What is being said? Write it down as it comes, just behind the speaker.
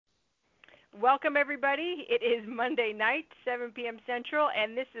Welcome, everybody. It is Monday night, 7 p.m. Central,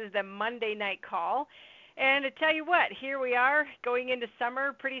 and this is the Monday Night Call. And to tell you what, here we are going into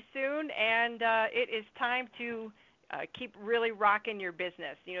summer pretty soon, and it is time to keep really rocking your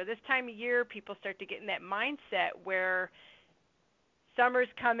business. You know, this time of year, people start to get in that mindset where summer's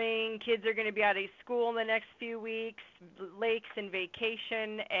coming, kids are going to be out of school in the next few weeks, lakes and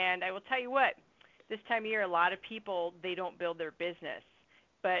vacation, and I will tell you what, this time of year, a lot of people, they don't build their business.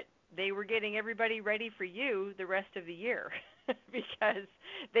 But they were getting everybody ready for you the rest of the year because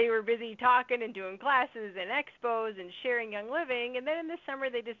they were busy talking and doing classes and expos and sharing Young Living, and then in the summer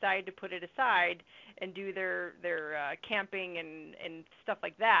they decided to put it aside and do their camping and stuff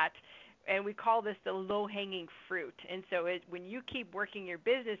like that. And we call this the low-hanging fruit. And so when you keep working your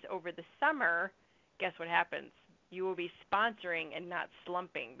business over the summer, guess what happens? You will be sponsoring and not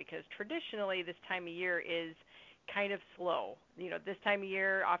slumping, because traditionally this time of year is kind of slow. You know, this time of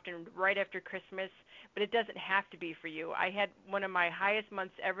year, often right after Christmas, but it doesn't have to be for you. I had one of my highest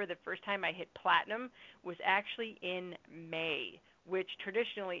months ever. The first time I hit platinum was actually in May, which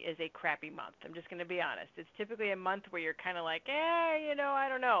traditionally is a crappy month. I'm just going to be honest. It's typically a month where you're kind of like, I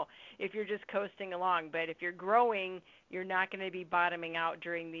don't know, if you're just coasting along. But if you're growing, you're not going to be bottoming out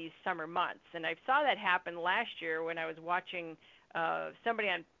during these summer months. And I saw that happen last year when I was watching somebody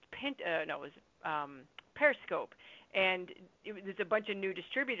on Periscope, and there's a bunch of new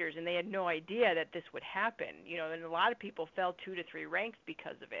distributors, and they had no idea that this would happen. You know, and a lot of people fell 2 to 3 ranks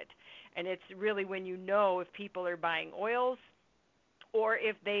because of it. And it's really when you know if people are buying oils or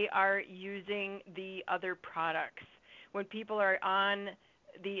if they are using the other products. When people are on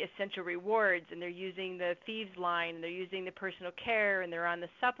the Essential Rewards and they're using the Thieves line, and they're using the personal care, and they're on the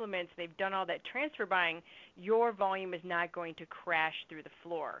supplements, they've done all that transfer buying, your volume is not going to crash through the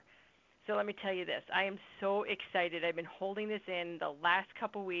floor. So let me tell you this. I am so excited. I've been holding this in the last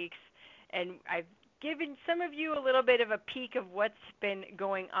couple weeks, and I've given some of you a little bit of a peek of what's been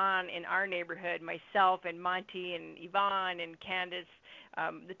going on in our neighborhood. Myself and Monty and Yvonne and Candace,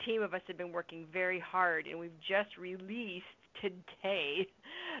 the team of us have been working very hard, and we've just released today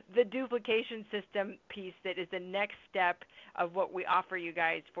the duplication system piece that is the next step of what we offer you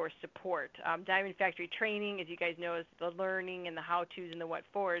guys for support. Diamond Factory training, as you guys know, is the learning and the how-tos and the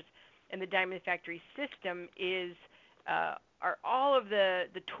what-fors. And the Diamond Factory system are all of the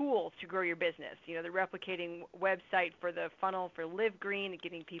tools to grow your business. You know, the replicating website for the funnel for Live Green,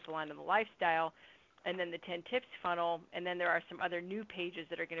 getting people onto the lifestyle, and then the 10 tips funnel. And then there are some other new pages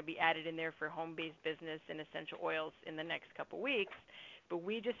that are going to be added in there for home-based business and essential oils in the next couple weeks. But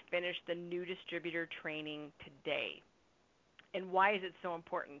we just finished the new distributor training today. And why is it so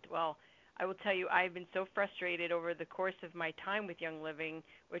important? Well, I will tell you, I've been so frustrated over the course of my time with Young Living,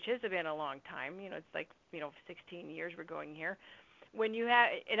 which has been a long time. You know, it's like, 16 years we're going here. When you have,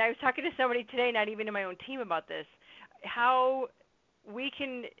 and I was talking to somebody today, not even in my own team, about this, how we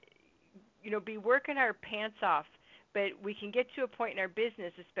can, be working our pants off, but we can get to a point in our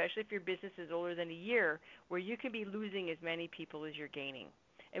business, especially if your business is older than a year, where you can be losing as many people as you're gaining.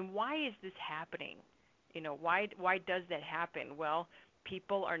 And why is this happening? Why does that happen? Well,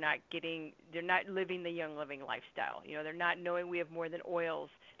 people are they're not living the Young Living lifestyle. They're not knowing we have more than oils.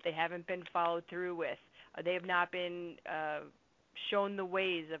 They haven't been followed through with. They have not been shown the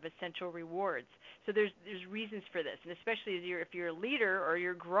ways of Essential Rewards. So there's reasons for this, and especially if you're a leader or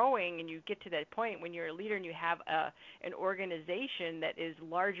you're growing and you get to that point when you're a leader and you have an organization that is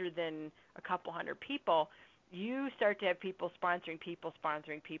larger than a couple hundred people, you start to have people sponsoring people,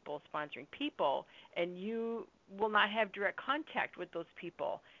 and you will not have direct contact with those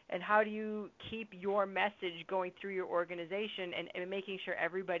people. And how do you keep your message going through your organization and making sure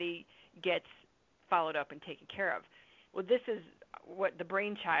everybody gets followed up and taken care of? Well, this is what the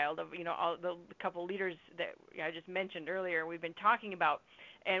brainchild of, all the couple leaders that I just mentioned earlier we've been talking about,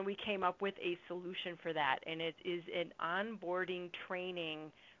 and we came up with a solution for that, and it is an onboarding training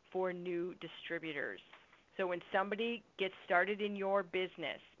for new distributors. So when somebody gets started in your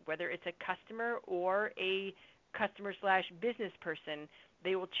business, whether it's a customer or a customer/business person,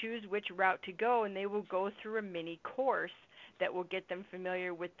 they will choose which route to go, and they will go through a mini course that will get them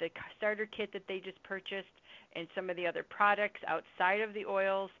familiar with the starter kit that they just purchased and some of the other products outside of the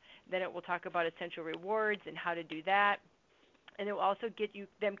oils. Then it will talk about Essential Rewards and how to do that. And it will also get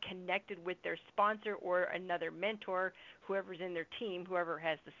them connected with their sponsor or another mentor, whoever's in their team, whoever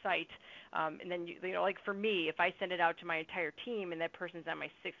has the site. And then, like for me, if I send it out to my entire team and that person's on my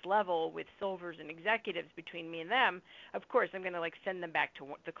 6th level with silvers and executives between me and them, of course I'm going to send them back to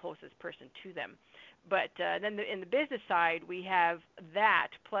the closest person to them. But then in the business side, we have that,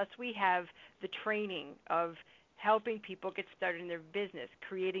 plus we have the training of helping people get started in their business,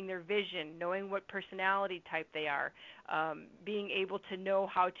 creating their vision, knowing what personality type they are, being able to know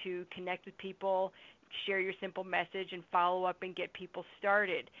how to connect with people, share your simple message and follow up and get people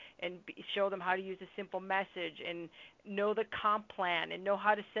started and show them how to use a simple message and know the comp plan and know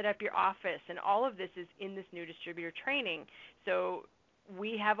how to set up your office. And all of this is in this new distributor training. So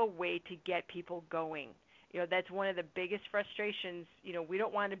we have a way to get people going. That's one of the biggest frustrations. We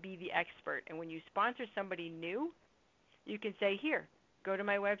don't want to be the expert. And when you sponsor somebody new, you can say, here, go to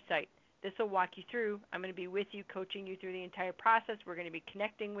my website. This will walk you through. I'm going to be with you, coaching you through the entire process. We're going to be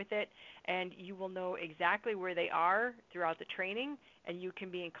connecting with it, and you will know exactly where they are throughout the training, and you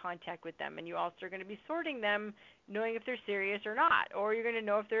can be in contact with them. And you also are going to be sorting them, knowing if they're serious or not, or you're going to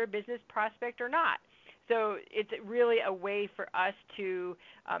know if they're a business prospect or not. So it's really a way for us to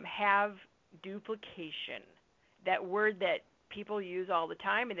have duplication, that word that people use all the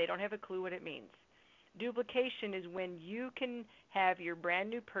time, and they don't have a clue what it means. Duplication is when you can have your brand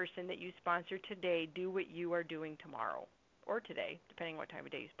new person that you sponsor today do what you are doing tomorrow or today, depending on what time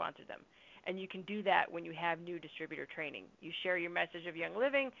of day you sponsor them. And you can do that when you have new distributor training. You share your message of Young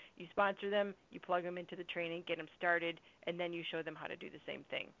Living, you sponsor them, you plug them into the training, get them started, and then you show them how to do the same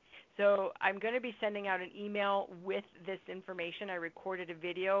thing. So I'm going to be sending out an email with this information. I recorded a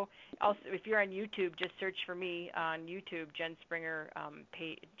video. Also, if you're on YouTube, just search for me on YouTube, Jen Springer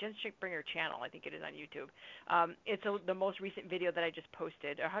Jen Springer channel. I think it is on YouTube. It's the most recent video that I just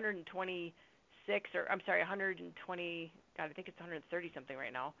posted. 120. God, I think it's 130 something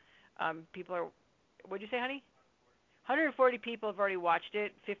right now. People are, what'd you say, honey? 140 people have already watched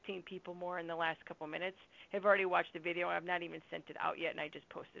it. 15 people more in the last couple minutes have already watched the video. I've not even sent it out yet, and I just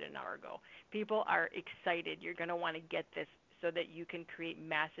posted it an hour ago. People are excited. You're going to want to get this so that you can create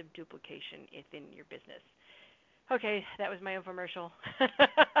massive duplication within your business. Okay, that was my infomercial.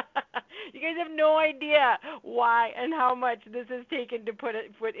 You guys have no idea why and how much this has taken to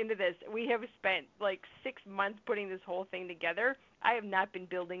put into this. We have spent like 6 months putting this whole thing together. I have not been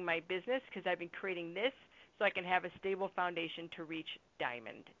building my business because I've been creating this so I can have a stable foundation to reach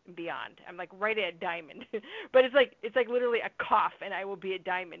diamond and beyond. I'm like right at diamond. But it's like literally a cough and I will be at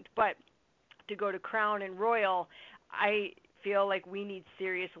diamond. But to go to crown and royal, I feel like we need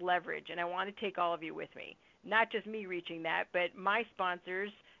serious leverage, and I want to take all of you with me. Not just me reaching that, but my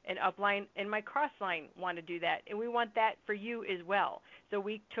sponsors and upline and my crossline want to do that, and we want that for you as well. So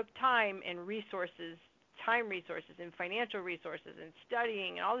we took time and resources and financial resources and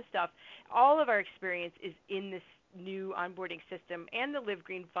studying and all this stuff. All of our experience is in this new onboarding system and the Live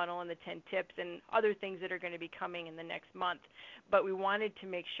Green funnel and the 10 tips and other things that are going to be coming in the next month. But we wanted to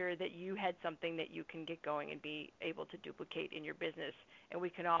make sure that you had something that you can get going and be able to duplicate in your business, and we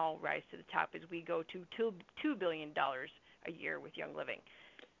can all rise to the top as we go to $2 billion a year with Young Living.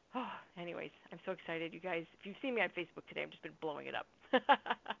 Oh, anyways, I'm so excited, you guys. If you've seen me on Facebook today, I've just been blowing it up.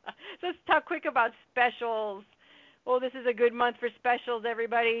 So let's talk quick about specials. Well, this is a good month for specials,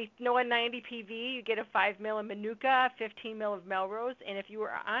 everybody. NOAA 90 PV, you get a 5 mil of Manuka, 15 mil of Melrose, and if you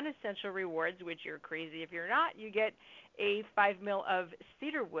are on Essential Rewards, which you're crazy if you're not, you get a 5 mil of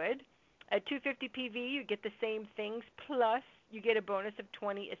Cedarwood. At 250 PV, you get the same things, plus you get a bonus of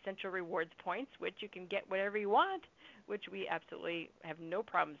 20 Essential Rewards points, which you can get whatever you want, which we absolutely have no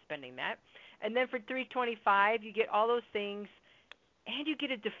problem spending that. And then for 325, you get all those things, and you get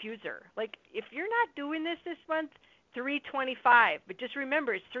a diffuser. Like, if you're not doing this month, 325. But just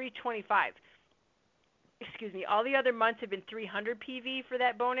remember, it's 325. Excuse me. All the other months have been 300 PV for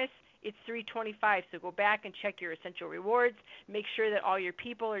that bonus. It's 325. So go back and check your Essential Rewards. Make sure that all your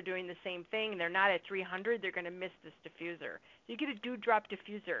people are doing the same thing. They're not at 300. They're going to miss this diffuser. So you get a Dewdrop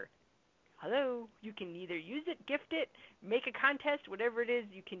diffuser. Hello. You can either use it, gift it, make a contest, whatever it is.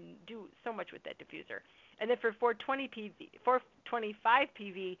 You can do so much with that diffuser. And then for 425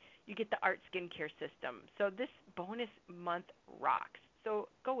 PV, you get the Art Skincare System. So this bonus month rocks. So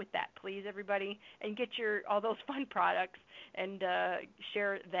go with that, please, everybody, and get all those fun products and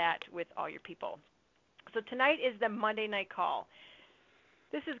share that with all your people. So tonight is the Monday night call.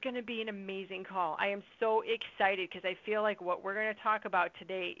 This is going to be an amazing call. I am so excited because I feel like what we're going to talk about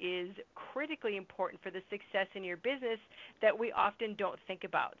today is critically important for the success in your business that we often don't think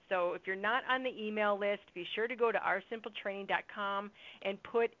about. So if you're not on the email list, be sure to go to oursimpletraining.com and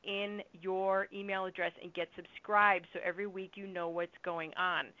put in your email address and get subscribed so every week you know what's going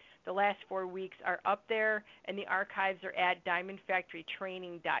on. The last 4 weeks are up there, and the archives are at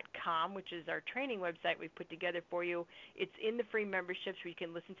diamondfactorytraining.com, which is our training website we've put together for you. It's in the free memberships where you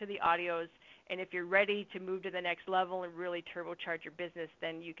can listen to the audios, and if you're ready to move to the next level and really turbocharge your business,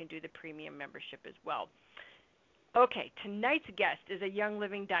 then you can do the premium membership as well. Okay, tonight's guest is a Young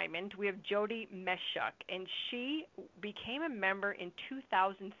Living Diamond. We have Jody Meshuk, and she became a member in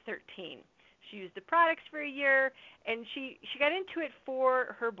 2013. She used the products for a year, and she got into it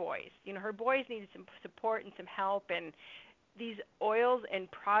for her boys. You know, her boys needed some support and some help, and these oils and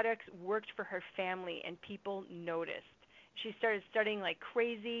products worked for her family, and people noticed. She started studying like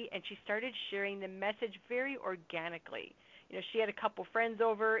crazy, and she started sharing the message very organically. You know, she had a couple friends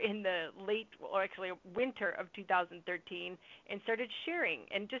over in the actually winter of 2013, and started sharing.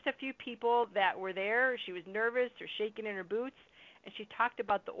 And just a few people that were there, she was nervous or shaking in her boots, and she talked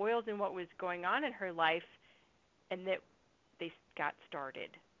about the oils and what was going on in her life, and that they got started.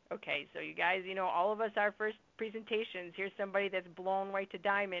 Okay, so you guys, you know, all of us, our first presentations, here's somebody that's blown right to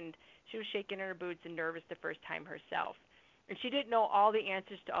diamond. She was shaking in her boots and nervous the first time herself. And she didn't know all the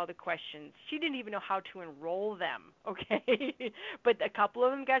answers to all the questions. She didn't even know how to enroll them, okay? But a couple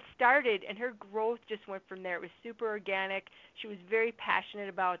of them got started, and her growth just went from there. It was super organic. She was very passionate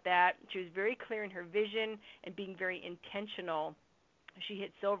about that. She was very clear in her vision and being very intentional. She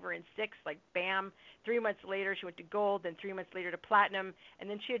hit silver in 6, like bam. 3 months later, she went to gold, then 3 months later to platinum, and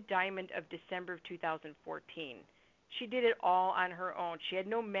then she had diamond of December of 2014. She did it all on her own. She had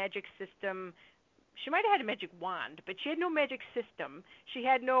no magic system. She might have had a magic wand, but she had no magic system. She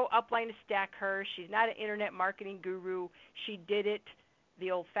had no upline to stack her. She's not an internet marketing guru. She did it the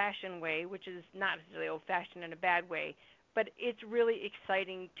old-fashioned way, which is not necessarily old-fashioned in a bad way, but it's really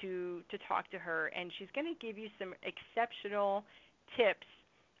exciting to talk to her, and she's going to give you some exceptional tips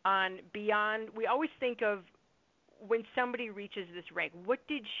on beyond. We always think of when somebody reaches this rank, what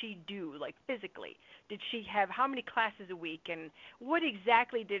did she do, like physically? Did she have how many classes a week? And what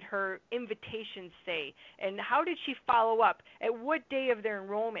exactly did her invitations say? And how did she follow up? At what day of their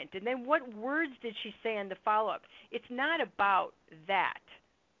enrollment? And then what words did she say on the follow-up? It's not about that.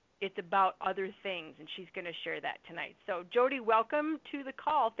 It's about other things, and she's going to share that tonight. So, Jody, welcome to the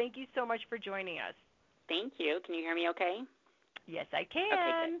call. Thank you so much for joining us. Thank you. Can you hear me okay? Yes, I can.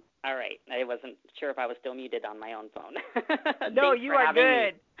 Okay, good. All right. I wasn't sure if I was still muted on my own phone. No, you are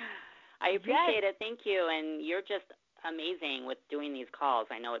good. I appreciate it. Thank you. And you're just amazing with doing these calls.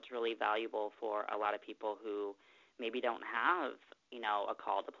 I know it's really valuable for a lot of people who maybe don't have, you know, a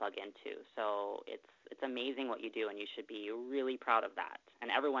call to plug into. So it's amazing what you do, and you should be really proud of that. And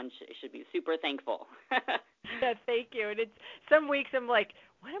everyone should be super thankful. Yeah, thank you. And it's some weeks I'm like,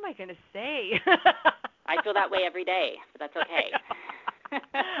 what am I going to say? I feel that way every day, but that's okay.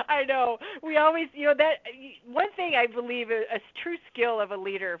 I know. We always, you know, that one thing I believe a true skill of a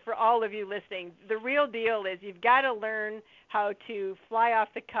leader for all of you listening, the real deal is you've got to learn how to fly off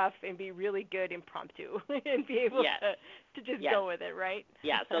the cuff and be really good impromptu and be able to just go with it, right?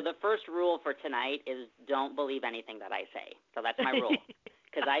 Yeah, so the first rule for tonight is don't believe anything that I say. So that's my rule,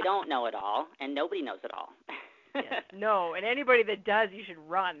 because I don't know it all, and nobody knows it all. Yes, no, and anybody that does, you should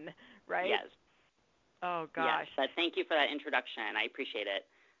run, right? Yes. Oh, gosh. Yes, but thank you for that introduction. I appreciate it.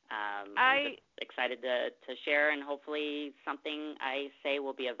 I'm just excited to share, and hopefully something I say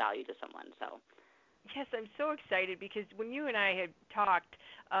will be of value to someone. So. Yes, I'm so excited because when you and I had talked,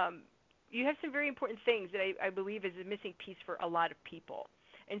 you have some very important things that I believe is a missing piece for a lot of people.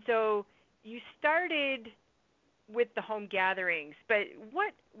 And so you started with the home gatherings, but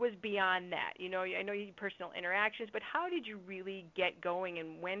what was beyond that? You know, I know you had personal interactions, but how did you really get going,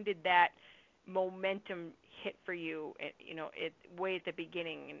 and when did that momentum hit for you? You know, way at the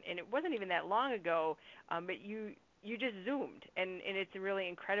beginning, and it wasn't even that long ago, but you just zoomed, and it's really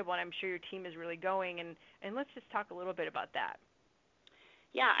incredible, and I'm sure your team is really going, and let's just talk a little bit about that.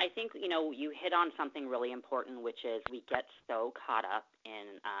 Yeah, I think, you know, you hit on something really important, which is we get so caught up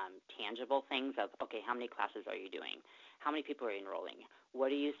in tangible things of, okay, how many classes are you doing? How many people are you enrolling?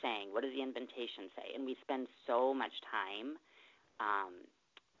 What are you saying? What does the invitation say? And we spend so much time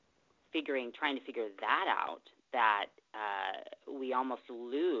trying to figure that out that we almost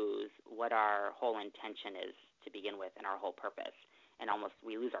lose what our whole intention is to begin with and our whole purpose, and almost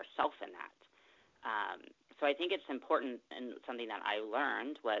we lose ourselves in that. So I think it's important, and something that I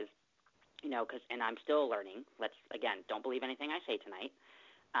learned was, you know, and I'm still learning. Again, don't believe anything I say tonight,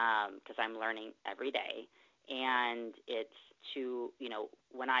 because I'm learning every day. And it's to, you know,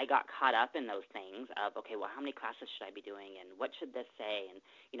 when I got caught up in those things of, okay, well, how many classes should I be doing, and what should this say? And,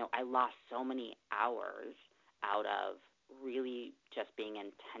 you know, I lost so many hours out of really just being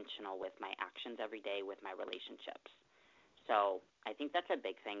intentional with my actions every day with my relationships. So I think that's a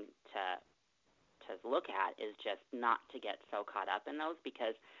big thing to look at, is just not to get so caught up in those,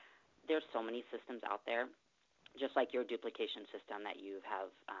 because there's so many systems out there, just like your duplication system that you have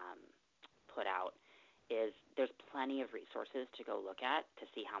put out. There's plenty of resources to go look at to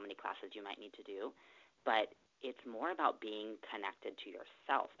see how many classes you might need to do, but it's more about being connected to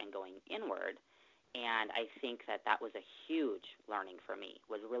yourself and going inward. And I think that that was a huge learning for me,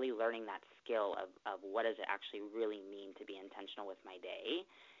 was really learning that skill of what does it actually really mean to be intentional with my day,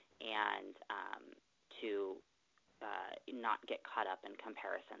 and to not get caught up in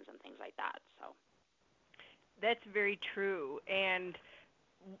comparisons and things like that. So That's very true. And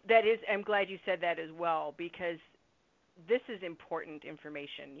that is, I'm glad you said that as well, because this is important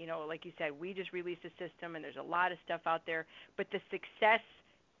information. You know, like you said, we just released a system and there's a lot of stuff out there, but the success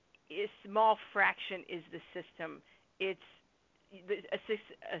is small fraction is the system. It's I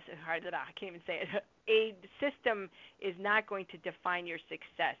can't even say it. A system is not going to define your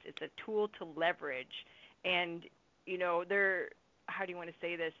success. It's a tool to leverage. And, you know, how do you want to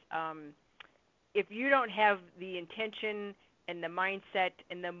say this? If you don't have the intention and the mindset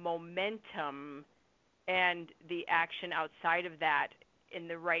and the momentum and the action outside of that and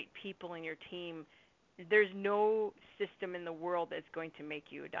the right people in your team, there's no system in the world that's going to make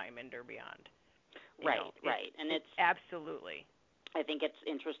you a diamond or beyond. Right. And it's absolutely. I think it's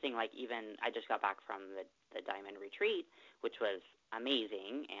interesting, like even I just got back from the Diamond Retreat, which was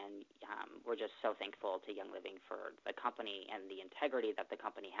amazing, and we're just so thankful to Young Living for the company and the integrity that the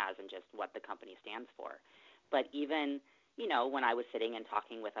company has and just what the company stands for. But even, you know, when I was sitting and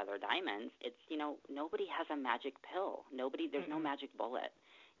talking with other diamonds, it's, you know, nobody has a magic pill. There's no magic bullet.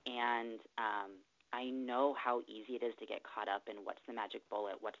 And I know how easy it is to get caught up in what's the magic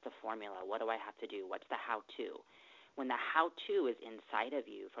bullet, what's the formula, what do I have to do, what's the how-to. When the how-to is inside of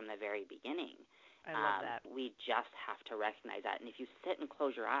you from the very beginning, I love that. We just have to recognize that. And if you sit and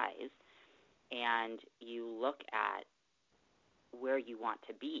close your eyes and you look at where you want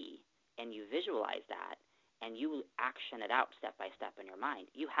to be and you visualize that and you action it out step by step in your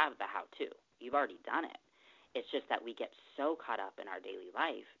mind, you have the how-to. You've already done it. It's just that we get so caught up in our daily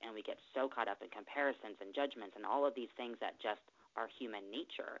life and we get so caught up in comparisons and judgments and all of these things that just are human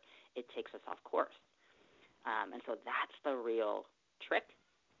nature, it takes us off course. And so that's the real trick,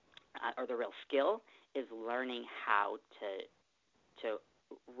 or the real skill, is learning how to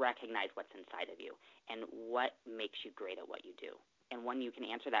recognize what's inside of you and what makes you great at what you do. And when you can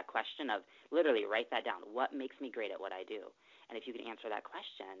answer that question of, literally write that down, what makes me great at what I do? And if you can answer that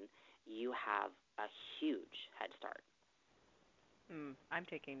question, you have a huge head start. I'm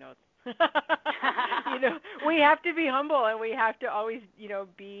taking notes. You know, we have to be humble, and we have to always, you know,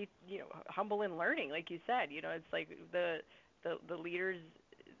 be, you know, humble in learning, like you said. You know, it's like the leaders.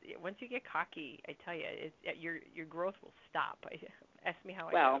 Once you get cocky, I tell you, your growth will stop. Ask me how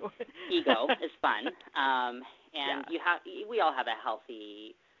I know. Well, ego is fun, and we all have a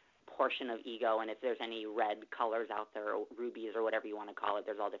healthy portion of ego. And if there's any red colors out there, or rubies, or whatever you want to call it,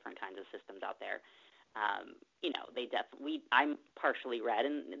 there's all different kinds of systems out there. You know, I'm partially red,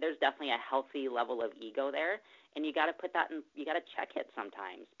 and there's definitely a healthy level of ego there, and you got to put that in, you got to check it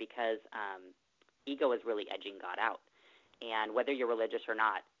sometimes, because ego is really edging God out, and whether you're religious or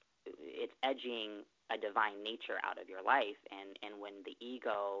not, it's edging a divine nature out of your life, and when the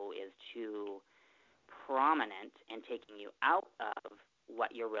ego is too prominent and taking you out of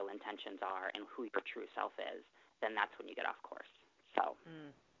what your real intentions are and who your true self is, then that's when you get off course. So.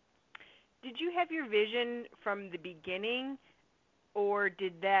 Did you have your vision from the beginning, or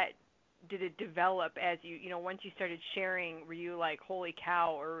did it develop as you know, once you started sharing, were you like, holy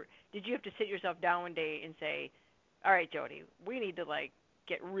cow, or did you have to sit yourself down one day and say, all right, Jody, we need to like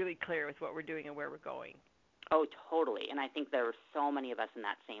get really clear with what we're doing and where we're going? Oh, totally. And I think there were so many of us in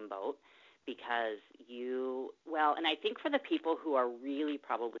that same boat, because and I think for the people who are really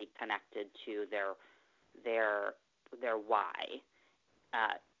probably connected to their why,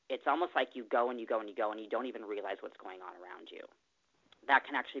 it's almost like you go and you go and you go and you don't even realize what's going on around you. That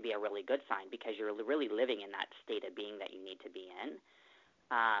can actually be a really good sign, because you're really living in that state of being that you need to be in.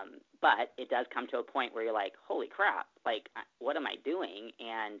 But it does come to a point where you're like, holy crap, like, what am I doing?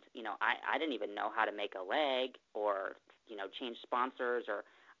 And, you know, I didn't even know how to make a leg or, you know, change sponsors, or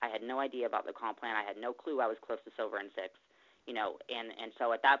I had no idea about the comp plan. I had no clue I was close to Silver and Six. You know, and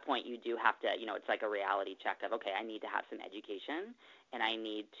so at that point you do have to, you know, it's like a reality check of, okay, I need to have some education, and I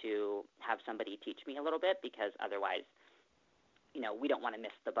need to have somebody teach me a little bit, because otherwise, you know, we don't want to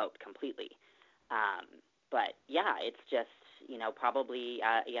miss the boat completely. But yeah, it's just, you know, probably,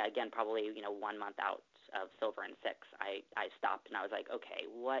 probably, you know, 1 month out of Silver and Six, I stopped and I was like, okay,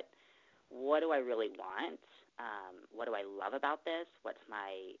 what do I really want? What do I love about this?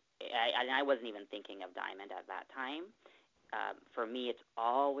 I wasn't even thinking of Diamond at that time. For me, it's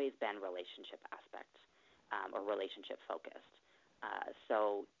always been relationship aspect, or relationship focused.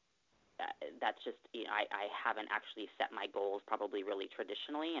 So that's just, I haven't actually set my goals probably really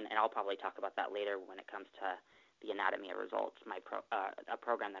traditionally, and I'll probably talk about that later when it comes to the Anatomy of Results, a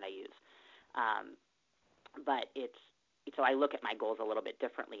program that I use. But so I look at my goals a little bit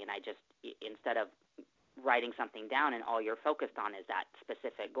differently, and I just, instead of writing something down and all you're focused on is that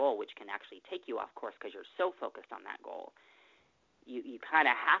specific goal, which can actually take you off course because you're so focused on that goal, you kind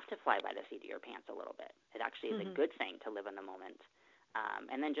of have to fly by the seat of your pants a little bit. It actually is a good thing to live in the moment,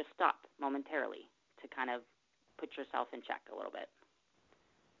 and then just stop momentarily to kind of put yourself in check a little bit.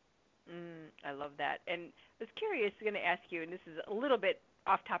 I love that. And I was curious, going to ask you, and this is a little bit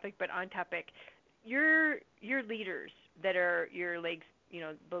off topic but on topic, your leaders that are your legs,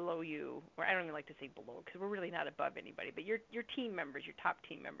 below you, or I don't even like to say below because we're really not above anybody, but your team members, your top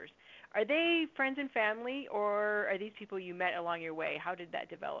team members, are they friends and family, or are these people you met along your way? How did that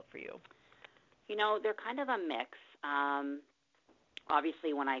develop for you? They're kind of a mix.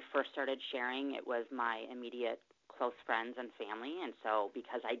 Obviously, when I first started sharing, it was my immediate close friends and family, and so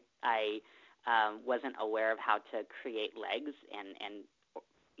because I wasn't aware of how to create legs and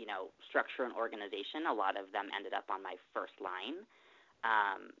structure and organization, a lot of them ended up on my first line,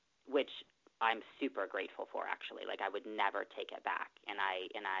 which I'm super grateful for, actually. Like, I would never take it back, and I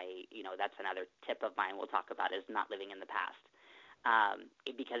that's another tip of mine we'll talk about, is not living in the past,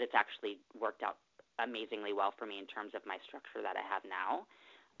 because it's actually worked out amazingly well for me in terms of my structure that I have now.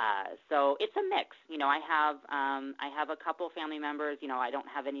 So it's a mix. I have a couple family members. I don't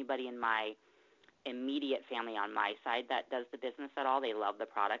have anybody in my immediate family on my side that does the business at all. They love the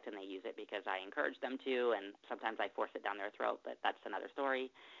product and they use it because I encourage them to, and sometimes I force it down their throat, but that's another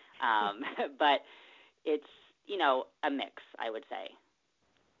story. But it's, a mix, I would say.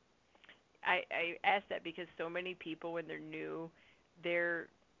 I ask that because so many people, when they're new, they're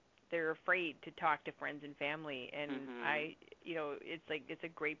afraid to talk to friends and family, and it's a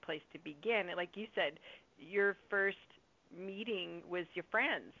great place to begin. And like you said, your first meeting was your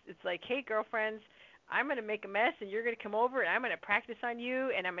friends. It's like, hey, girlfriends, I'm going to make a mess, and you're going to come over, and I'm going to practice on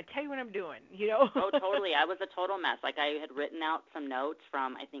you, and I'm going to tell you what I'm doing, Oh, totally. I was a total mess. Like, I had written out some notes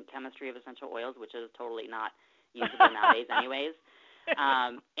from, I think, Chemistry of Essential Oils, which is totally not usable nowadays anyways.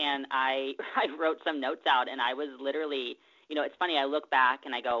 And I wrote some notes out, and I was literally, it's funny, I look back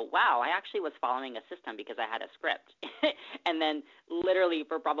and I go, wow, I actually was following a system because I had a script. And then literally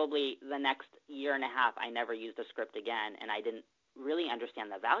for probably the next year and a half, I never used a script again, and I didn't really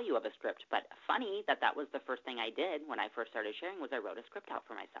understand the value of a script. But funny that was the first thing I did when I first started sharing, was I wrote a script out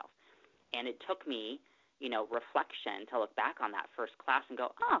for myself. And it took me, reflection to look back on that first class and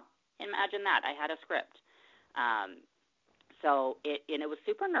go, oh, imagine that, I had a script. So it was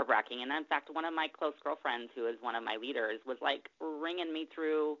super nerve-wracking. And in fact, one of my close girlfriends, who is one of my leaders, was like ringing me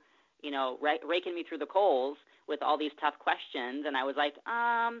through, raking me through the coals with all these tough questions. And I was like,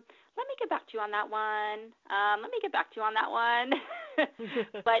 let me get back to you on that one. Let me get back to you on that one.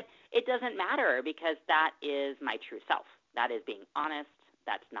 But it doesn't matter, because that is my true self. That is being honest.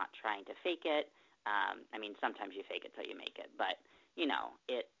 That's not trying to fake it. Sometimes you fake it till you make it. But,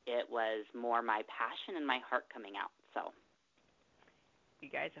 it was more my passion and my heart coming out. So. You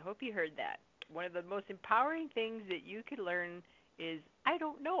guys, I hope you heard that. One of the most empowering things that you could learn is, I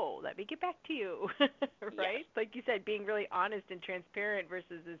don't know, let me get back to you, right? Yes. Like you said, being really honest and transparent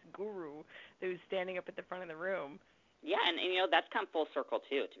versus this guru who's standing up at the front of the room. Yeah, and that's come full circle,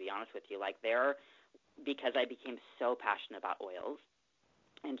 too, to be honest with you. Like, because I became so passionate about oils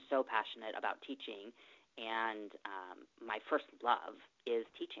and so passionate about teaching, and my first love is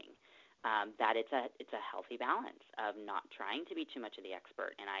teaching. That it's a healthy balance of not trying to be too much of the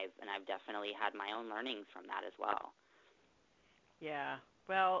expert, and I've definitely had my own learnings from that as well. Yeah,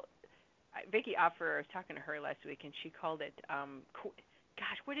 well, Vicki Offer, I was talking to her last week, and she called it,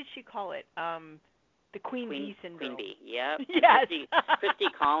 what did she call it? The Queen Bee syndrome. Queen Bee, yep. Yes. Christy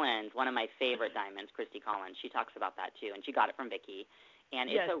Collins, one of my favorite diamonds, Christy Collins, she talks about that too, and she got it from Vicki, and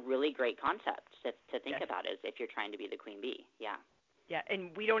it's a really great concept to think about, is if you're trying to be the Queen Bee. Yeah. Yeah, and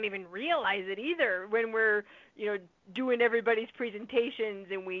we don't even realize it either when we're, doing everybody's presentations,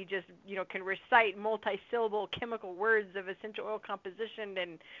 and we just, can recite multi-syllable chemical words of essential oil composition,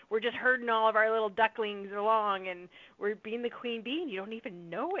 and we're just herding all of our little ducklings along, and we're being the queen bee, and you don't even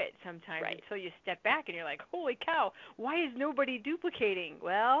know it sometimes until you step back, and you're like, holy cow, why is nobody duplicating?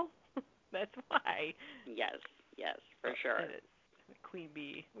 Well, that's why. Yes, for sure. Queen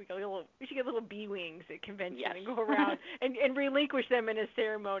bee. We should get little bee wings at convention and go around and relinquish them in a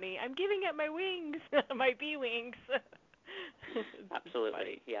ceremony. I'm giving up my wings, my bee wings.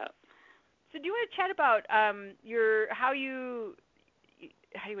 Absolutely, yeah. So do you want to chat about how do you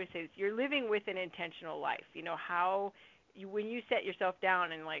want to say this? You're living with an intentional life. How when you set yourself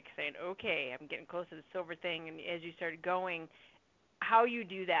down and like saying, okay, I'm getting close to the silver thing, and as you started going, how you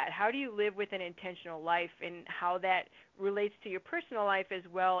do that, how do you live with an intentional life, and how that relates to your personal life as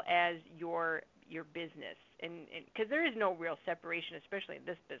well as your business, and because there is no real separation, especially in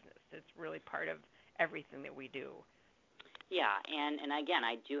this business. It's really part of everything that we do. Yeah, and again,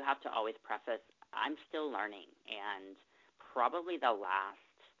 I do have to always preface, I'm still learning, and probably the last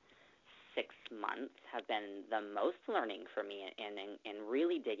 6 months have been the most learning for me in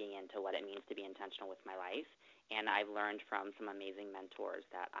really digging into what it means to be intentional with my life. And I've learned from some amazing mentors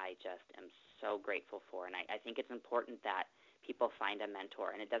that I just am so grateful for. And I think it's important that people find a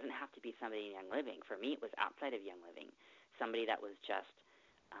mentor. And it doesn't have to be somebody in Young Living. For me, it was outside of Young Living, somebody that was just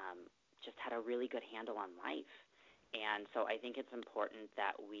had a really good handle on life. And so I think it's important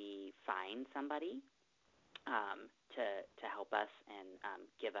that we find somebody to help us and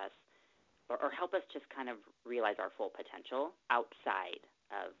give us or help us just kind of realize our full potential outside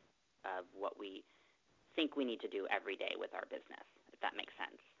of what we think we need to do every day with our business, if that makes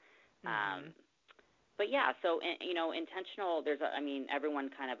sense. Mm-hmm. But yeah, so intentional. Everyone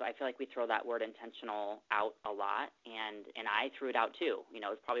kind of. I feel like we throw that word intentional out a lot, and I threw it out too.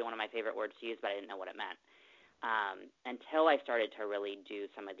 It's probably one of my favorite words to use, but I didn't know what it meant until I started to really do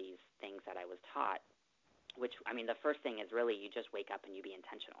some of these things that I was taught. Which the first thing is really you just wake up and you be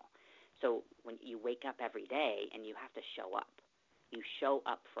intentional. So when you wake up every day and you have to show up, you show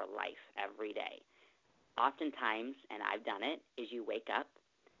up for life every day. Oftentimes, and I've done it, is you wake up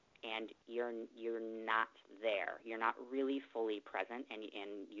and you're not there. You're not really fully present, and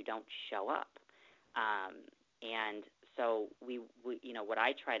you don't show up. And so we what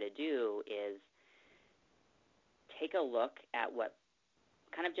I try to do is take a look at what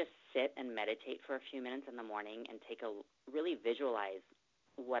kind of just sit and meditate for a few minutes in the morning and really visualize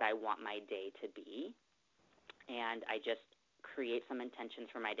what I want my day to be, and I just create some intentions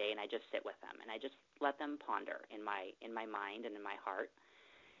for my day, and I just sit with them, and I just let them ponder in my mind and in my heart.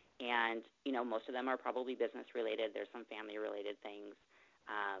 And most of them are probably business related. There's some family related things,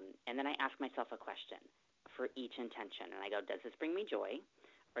 and then I ask myself a question for each intention, and I go, does this bring me joy,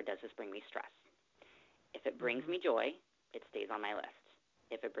 or does this bring me stress? If it brings me joy, it stays on my list.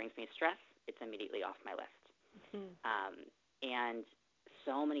 If it brings me stress, it's immediately off my list. And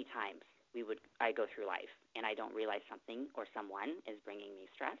so many times I go through life and I don't realize something or someone is bringing me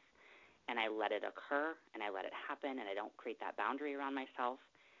stress, and I let it occur and I let it happen, and I don't create that boundary around myself,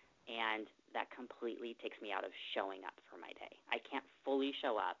 and that completely takes me out of showing up for my day. I can't fully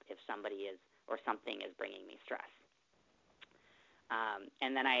show up if somebody is or something is bringing me stress.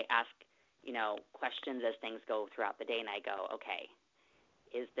 And then I ask questions as things go throughout the day, and I go, okay,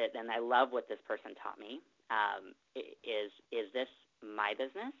 and I love what this person taught me. Is this my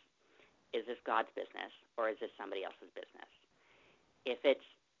business? Is this God's business, or is this somebody else's business? If it's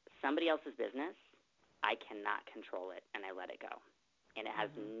somebody else's business, I cannot control it, and I let it go. And it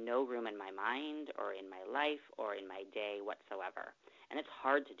has no room in my mind or in my life or in my day whatsoever. And it's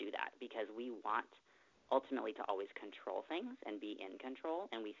hard to do that because we want ultimately to always control things and be in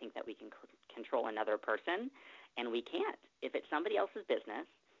control, and we think that we can control another person, and we can't. If it's somebody else's business,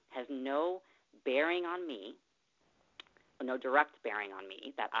 has no bearing on me, no direct bearing on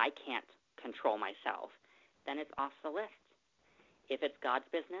me, that I can't control myself, then it's off the list. If it's God's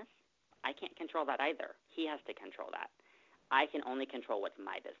business, I can't control that either. He has to control that. I can only control what's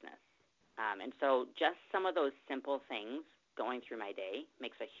my business. And so just some of those simple things going through my day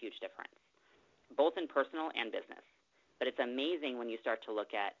makes a huge difference, both in personal and business. But it's amazing when you start to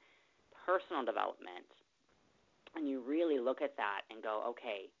look at personal development and you really look at that and go,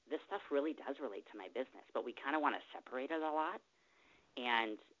 okay, this stuff really does relate to my business, but we kind of want to separate it a lot,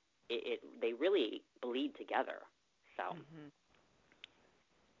 and they really bleed together. So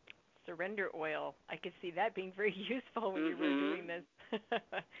surrender oil. I could see that being very useful when you were doing this.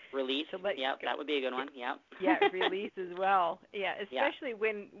 Release. Yep, that would be a good one. Yep. Yeah, release as well. Yeah, especially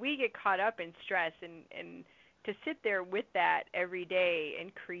when we get caught up in stress, and to sit there with that every day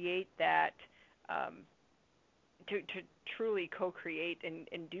and create that, to truly co-create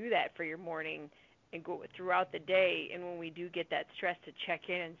and do that for your morning and go throughout the day. And when we do get that stress, to check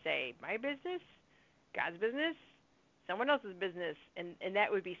in and say, my business, God's business, someone else's business, and that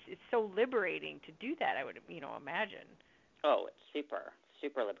would be, it's so liberating to do that, I would imagine. Oh, it's super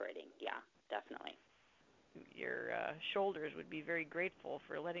liberating. Yeah, definitely. Your shoulders would be very grateful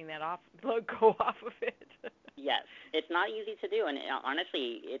for letting that go off of it. Yes, it's not easy to do, and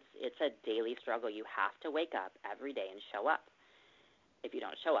honestly, it's a daily struggle. You have to wake up every day and show up. If you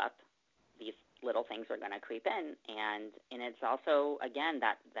don't show up, these little things are going to creep in, and it's also, again,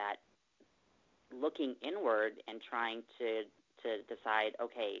 that looking inward and trying to decide,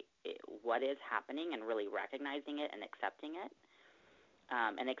 okay, what is happening, and really recognizing it and accepting it,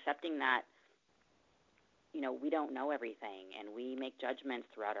 and accepting that, we don't know everything, and we make judgments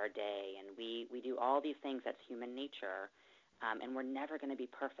throughout our day, and we do all these things. That's human nature, and we're never going to be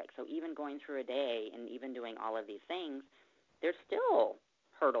perfect. So even going through a day and even doing all of these things, there's still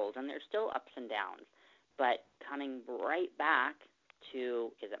hurdles and there's still ups and downs. But coming right back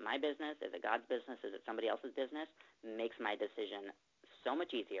to, is it my business? Is it God's business? Is it somebody else's business? Makes my decision so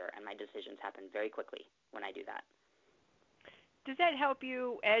much easier, and my decisions happen very quickly when I do that. Does that help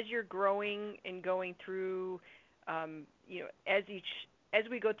you as you're growing and going through, as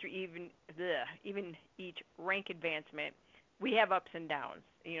we go through even each rank advancement, we have ups and downs.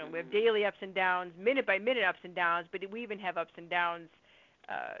 We have daily ups and downs, minute by minute ups and downs, but we even have ups and downs,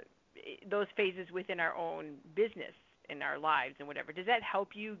 those phases within our own business in our lives and whatever. Does that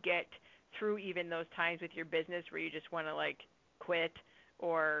help you get through even those times with your business where you just want to quit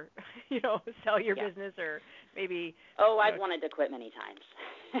or sell your business, or maybe I've wanted to quit many times.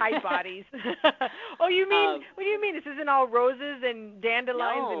 Hide bodies. Oh, you mean what do you mean? This isn't all roses and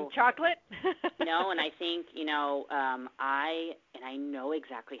dandelions and chocolate? No, and I think I know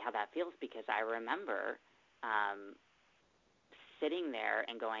exactly how that feels, because I remember sitting there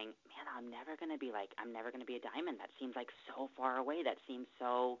and going, man, I'm never going to be a diamond. That seems like so far away. That seems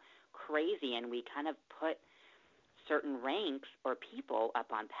so crazy. And we kind of put certain ranks or people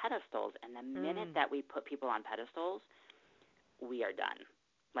up on pedestals, and the minute that we put people on pedestals, we are done.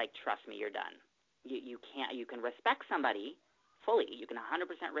 Trust me, you're done. You can respect somebody fully. You can 100%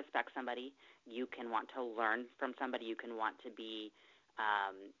 respect somebody. You can want to learn from somebody. You can want to be,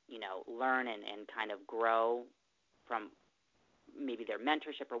 learn and kind of grow from maybe their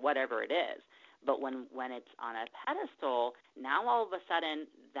mentorship or whatever it is. But when it's on a pedestal, now all of a sudden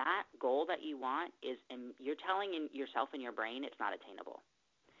that goal that you want you're telling yourself in your brain it's not attainable.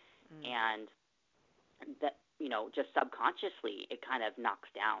 And that, just subconsciously it kind of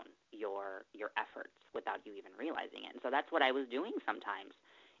knocks down your efforts without you even realizing it. And so that's what I was doing sometimes.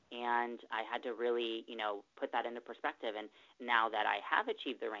 And I had to really, put that into perspective. And now that I have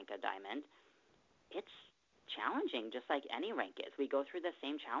achieved the rank of diamond, it's challenging, just like any rank is. We go through the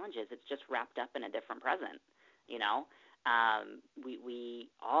same challenges. It's just wrapped up in a different present. We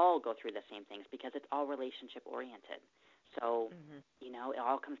all go through the same things because it's all relationship oriented. So, it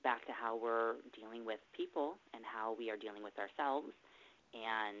all comes back to how we're dealing with people and how we are dealing with ourselves,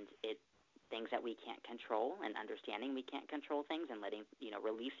 and things that we can't control, and understanding we can't control things, and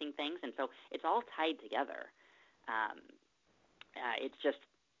releasing things. And so it's all tied together. It's just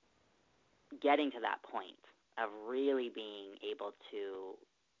getting to that point of really being able to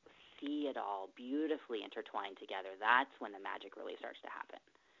see it all beautifully intertwined together. That's when the magic really starts to happen.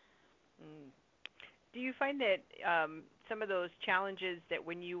 Do you find that some of those challenges that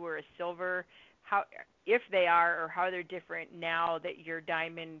when you were a silver, if they are, or how they're different now that you're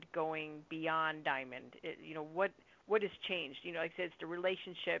diamond going beyond diamond, what has changed? Like I said, it's the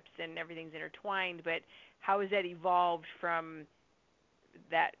relationships and everything's intertwined, but how has that evolved from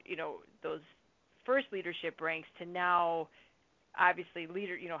that, those first leadership ranks to now, obviously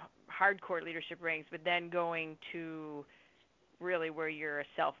hardcore leadership ranks, but then going to really where you're a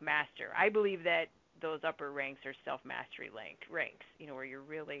self-master? I believe that those upper ranks are self-mastery ranks, where you're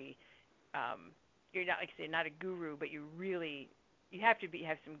really, you're not, like I say, not a guru, but you have to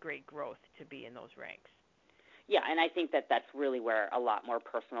have some great growth to be in those ranks. Yeah, and I think that that's really where a lot more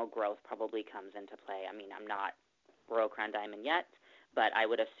personal growth probably comes into play. I mean, I'm not Royal Crown Diamond yet, but I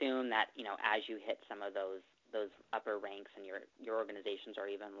would assume that, as you hit some of those upper ranks and your organizations are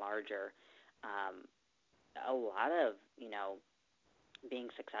even larger, a lot of,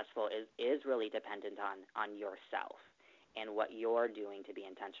 being successful is really dependent on yourself and what you're doing to be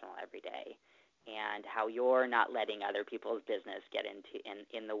intentional every day, and how you're not letting other people's business get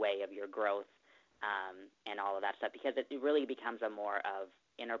in the way of your growth, and all of that stuff, because it really becomes a more of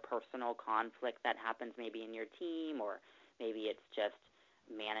interpersonal conflict that happens maybe in your team, or maybe it's just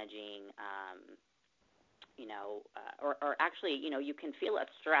managing, or actually, you can feel a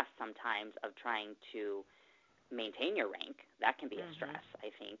stress sometimes of trying to maintain your rank. That can be a stress,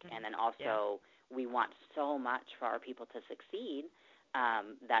 I think. And then also, we want so much for our people to succeed,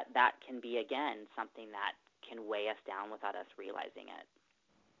 that can be, again, something that can weigh us down without us realizing it.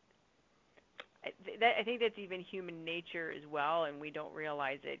 I think that's even human nature as well, and we don't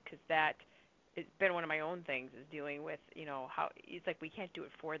realize it, because it's been one of my own things, is dealing with, how it's like we can't do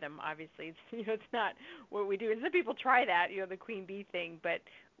it for them. Obviously, it's not what we do. And some people try that, the queen bee thing, but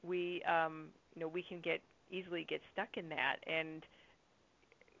we, we can easily get stuck in that. And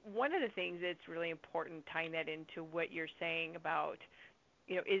one of the things that's really important, tying that into what you're saying about,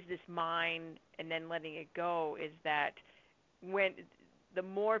 is this mine, and then letting it go, is that when the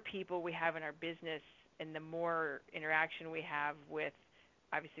more people we have in our business and the more interaction we have with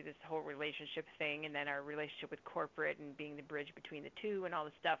obviously this whole relationship thing, and then our relationship with corporate and being the bridge between the two and all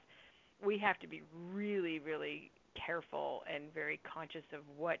this stuff, we have to be really, really careful and very conscious of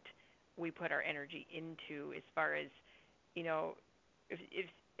what we put our energy into, as far as, you know, if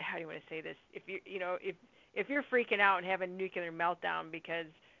how do you want to say this? If if you're freaking out and having a nuclear meltdown because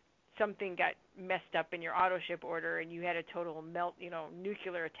something got messed up in your auto ship order and you had a total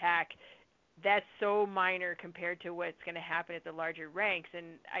nuclear attack, that's so minor compared to what's going to happen at the larger ranks.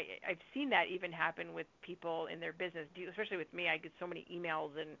 And I've seen that even happen with people in their business, especially with me. I get so many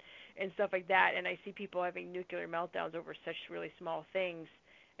emails and stuff like that, and I see people having nuclear meltdowns over such really small things.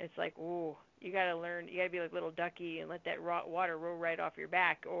 And it's like, ooh, you got to learn. You got to be like little ducky and let that raw water roll right off your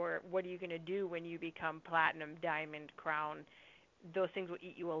back. Or what are you going to do when you become platinum, diamond, crown? Those things will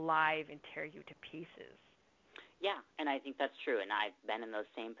eat you alive and tear you to pieces. Yeah, and I think that's true. And I've been in those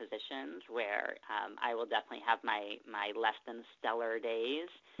same positions where I will definitely have my less than stellar days.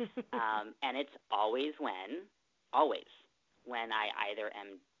 And it's always when I either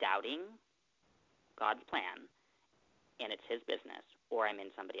am doubting God's plan and it's His business, or I'm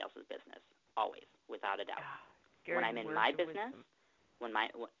in somebody else's business. Always, without a doubt. When I'm in my business,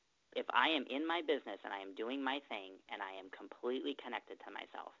 if I am in my business and I am doing my thing and I am completely connected to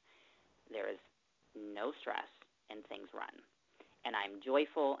myself, there is no stress and things run. And I'm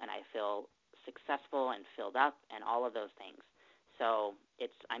joyful and I feel successful and filled up and all of those things. So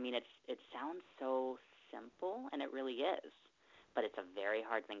it sounds so simple, and it really is, but it's a very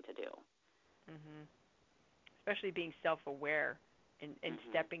hard thing to do. Mhm. Especially being self-aware and Mm-hmm.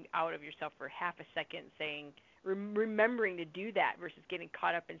 stepping out of yourself for half a second, saying, remembering to do that versus getting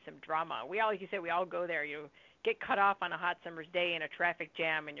caught up in some drama. We all, like you said, we all go there. You get cut off on a hot summer's day in a traffic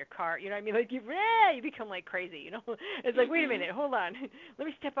jam in your car. You know what I mean? Like you become like crazy. It's like, wait a minute, hold on, let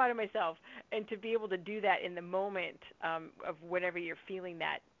me step out of myself. And to be able to do that in the moment of whenever you're feeling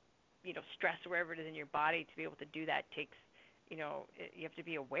that, stress, wherever it is in your body, to be able to do that takes. You have to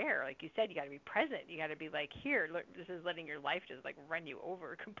be aware. Like you said, you got to be present. You got to be like, here, look, this is letting your life just like run you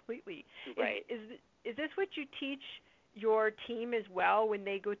over completely. Right. Is this what you teach your team as well when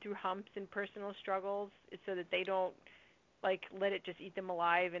they go through humps and personal struggles, so that they don't like let it just eat them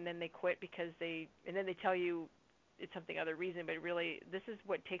alive and then they quit and then they tell you it's something other reason, but really this is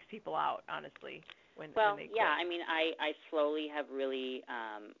what takes people out, honestly, when they quit. Yeah, I slowly have really,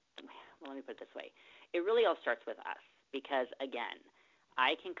 let me put it this way. It really all starts with us because, again,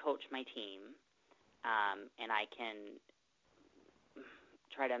 I can coach my team and I can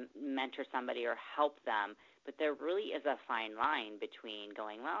try to mentor somebody or help them, but there really is a fine line between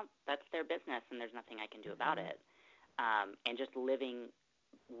going, well, that's their business and there's nothing I can do about it, and just living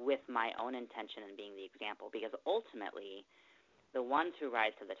with my own intention and being the example, because ultimately the ones who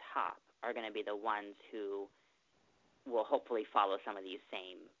rise to the top are going to be the ones who will hopefully follow some of these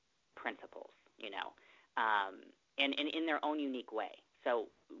same principles, and in their own unique way. So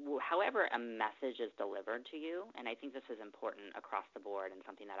however a message is delivered to you, and I think this is important across the board and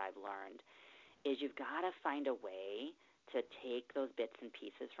something that I've learned, is you've got to find a way to take those bits and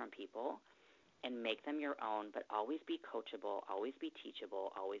pieces from people and make them your own, but always be coachable, always be teachable,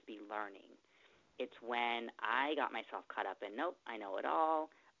 always be learning. It's when I got myself caught up in, nope, I know it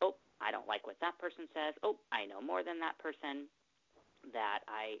all. Oh, I don't like what that person says. Oh, I know more than that person, that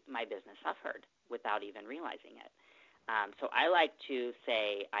my business suffered without even realizing it. So I like to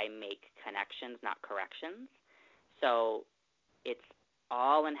say I make connections, not corrections. So it's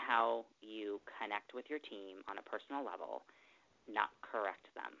all in how you connect with your team on a personal level, not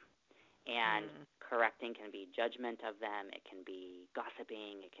correct them. And correcting can be judgment of them. It can be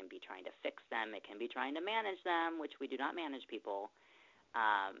gossiping. It can be trying to fix them. It can be trying to manage them, which we do not manage people.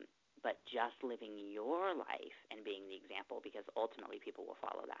 But just living your life and being the example, because ultimately people will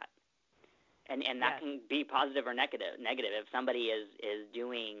follow that. And that can be positive or negative. If somebody is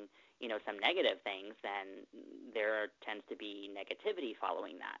doing, some negative things, then there tends to be negativity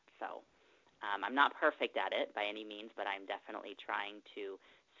following that. So I'm not perfect at it by any means, but I'm definitely trying to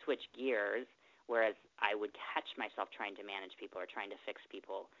switch gears, whereas I would catch myself trying to manage people or trying to fix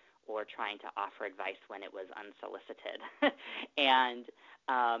people or trying to offer advice when it was unsolicited. And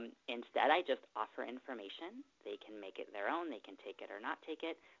instead I just offer information. They can make it their own. They can take it or not take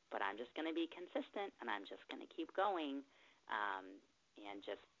it, but I'm just going to be consistent, and I'm just going to keep going, and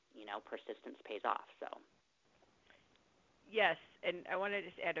just, persistence pays off. So. Yes, and I want to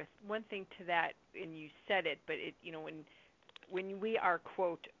just add one thing to that, and you said it, but when when we are,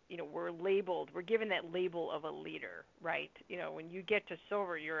 quote, we're given that label of a leader, right? When you get to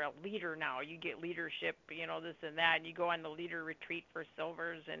silver, you're a leader now. You get leadership, this and that, and you go on the leader retreat for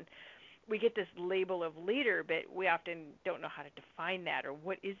silvers, and we get this label of leader, but we often don't know how to define that, or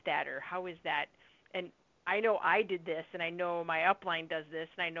what is that, or how is that. And I know I did this, and I know my upline does this,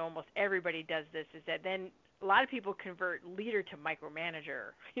 and I know almost everybody does this, is that then a lot of people convert leader to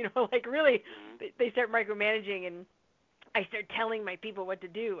micromanager. Like really, they start micromanaging, and I start telling my people what to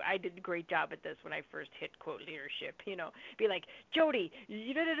do. I did a great job at this when I first hit quote leadership. Be like, Jody,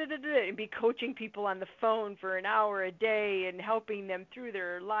 and be coaching people on the phone for an hour a day and helping them through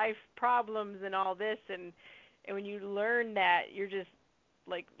their life problems and all this. And when you learn that, you're just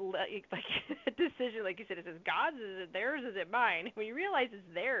like a decision, like you said, is it God's? Is it theirs? Is it mine? When you realize it's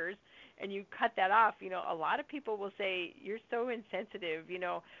theirs and you cut that off, a lot of people will say, you're so insensitive,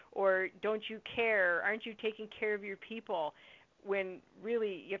 or don't you care? Aren't you taking care of your people? When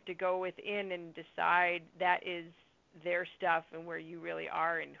really you have to go within and decide that is their stuff and where you really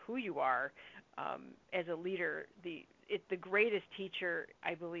are and who you are as a leader. The greatest teacher,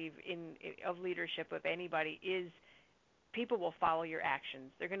 I believe, of leadership of anybody is people will follow your actions.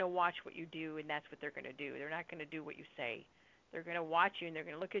 They're going to watch what you do, and that's what they're going to do. They're not going to do what you say. They're going to watch you, and they're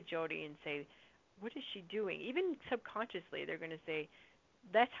going to look at Jody and say, what is she doing? Even subconsciously, they're going to say,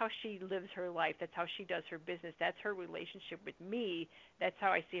 that's how she lives her life. That's how she does her business. That's her relationship with me. That's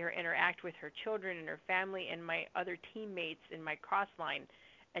how I see her interact with her children and her family and my other teammates in my cross line.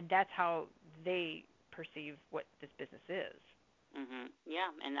 And that's how they perceive what this business is.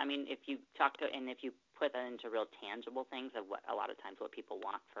 Yeah, and I mean, if you put that into real tangible things of what a lot of times what people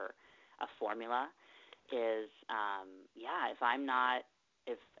want for a formula is, if I'm not,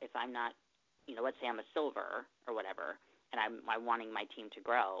 let's say I'm a silver or whatever, and I'm wanting my team to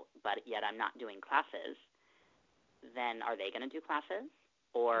grow, but yet I'm not doing classes, then are they going to do classes?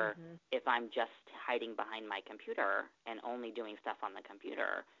 Or if I'm just hiding behind my computer and only doing stuff on the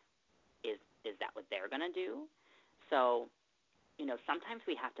computer, is that what they're going to do? So, sometimes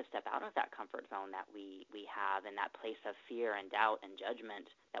we have to step out of that comfort zone that we have, in that place of fear and doubt and judgment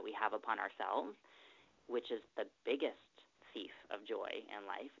that we have upon ourselves, which is the biggest thief of joy in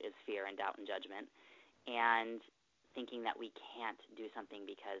life, is fear and doubt and judgment, and thinking that we can't do something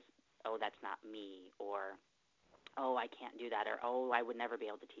because, that's not me, or, I can't do that, or, I would never be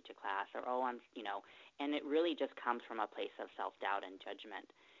able to teach a class, or, and it really just comes from a place of self-doubt and judgment.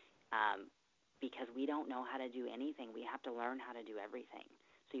 Because we don't know how to do anything. We have to learn how to do everything.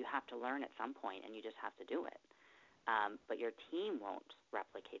 So you have to learn at some point, and you just have to do it. But your team won't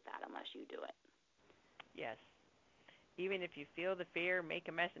replicate that unless you do it. Yes. Even if you feel the fear, make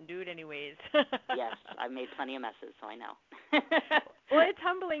a mess and do it anyways. Yes, I've made plenty of messes, so I know. Well, it's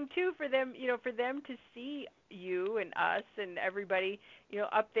humbling too for them, for them to see you and us and everybody,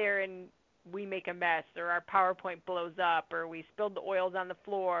 up there, and we make a mess, or our PowerPoint blows up, or we spilled the oils on the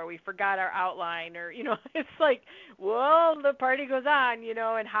floor, or we forgot our outline, or it's like, well, the party goes on,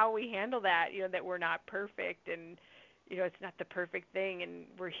 and how we handle that, that we're not perfect, and it's not the perfect thing, and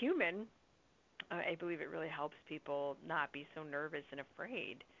we're human. I believe it really helps people not be so nervous and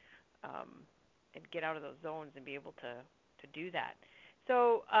afraid, and get out of those zones and be able to do that.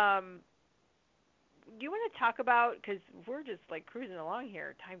 So, do you want to talk about, because we're just like cruising along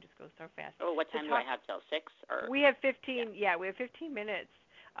here, time just goes so fast. Oh, what time do I have till 6? Or we have 15. Yeah, we have 15 minutes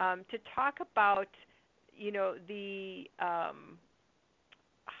to talk about, the. Gosh,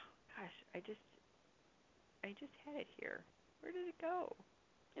 I just had it here. Where did it go?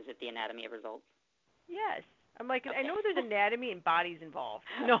 Is it the anatomy of results? Yes. I'm like, okay. I know there's anatomy and bodies involved.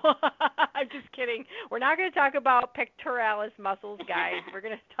 No, I'm just kidding. We're not going to talk about pectoralis muscles, guys. We're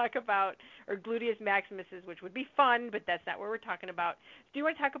going to talk about, or gluteus maximuses, which would be fun, but that's not what we're talking about. Do you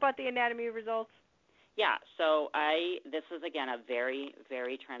want to talk about the anatomy of results? Yeah, so this was, again, a very,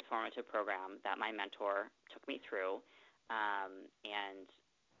 very transformative program that my mentor took me through, and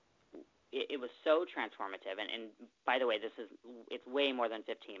it was so transformative. And by the way, it's way more than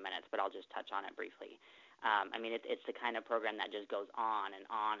 15 minutes, but I'll just touch on it briefly. I mean, it's the kind of program that just goes on and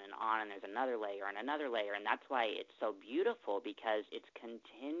on and on, and there's another layer and another layer, and that's why it's so beautiful, because it's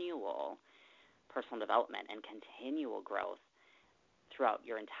continual personal development and continual growth throughout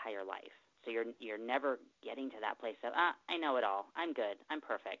your entire life. So you're never getting to that place of, I know it all, I'm good, I'm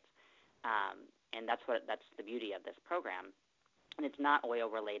perfect, and that's the beauty of this program. And it's not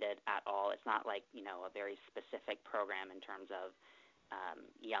oil related at all. It's not like a very specific program in terms of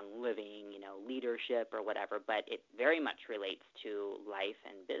young living, leadership or whatever, but it very much relates to life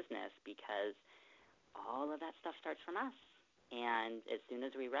and business, because all of that stuff starts from us. And as soon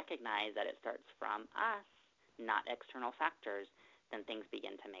as we recognize that it starts from us, not external factors, then things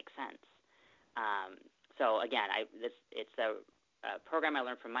begin to make sense. So again, it's a program I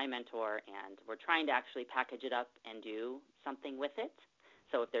learned from my mentor, and we're trying to actually package it up and do something with it.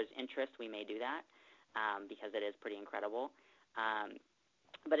 So if there's interest, we may do that because it is pretty incredible.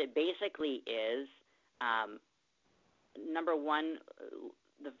 But it basically is, number one,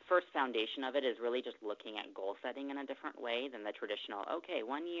 the first foundation of it is really just looking at goal setting in a different way than the traditional, okay,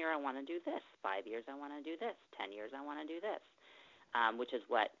 1 year I want to do this, 5 years I want to do this, 10 years I want to do this, which is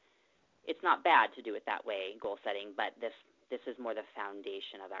what, it's not bad to do it that way, goal setting, but this is more the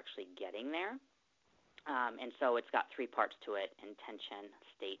foundation of actually getting there. And so it's got 3 parts to it: intention,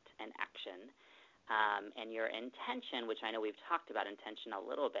 state, and action. And your intention, which I know we've talked about intention a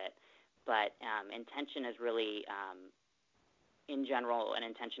little bit, but intention is really, in general, an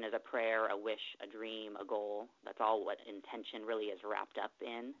intention is a prayer, a wish, a dream, a goal. That's all what intention really is wrapped up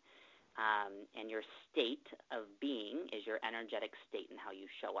in. And your state of being is your energetic state and how you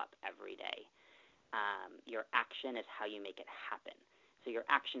show up every day. Your action is how you make it happen. So your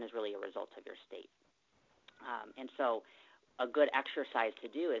action is really a result of your state. And so a good exercise to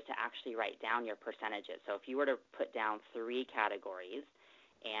do is to actually write down your percentages. So if you were to put down 3 categories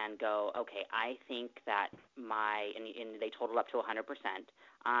and go, okay, I think that and they total up to 100%,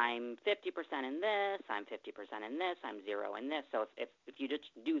 I'm 50% in this, I'm 50% in this, I'm 0 in this. So if you just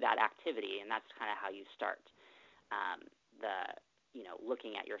do that activity, and that's kind of how you start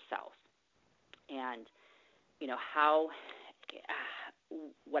looking at yourself. And,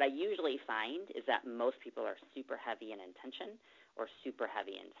 what I usually find is that most people are super heavy in intention or super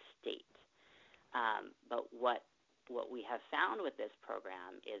heavy in state. But what we have found with this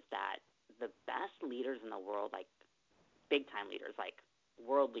program is that the best leaders in the world, like big-time leaders, like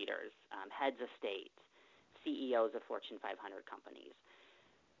world leaders, heads of state, CEOs of Fortune 500 companies,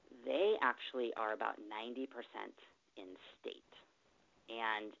 they actually are about 90% in state.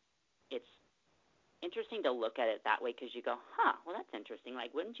 And it's interesting to look at it that way because you go, well, that's interesting.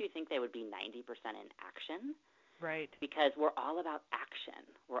 Like, wouldn't you think they would be 90% in action? Right. Because we're all about action.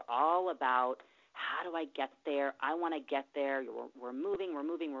 We're all about, how do I get there? I want to get there. We're moving,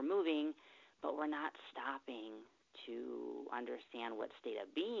 but we're not stopping to understand what state of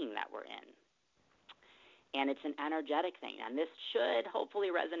being that we're in. And it's an energetic thing. And this should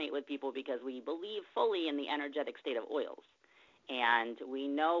hopefully resonate with people because we believe fully in the energetic state of oils. And we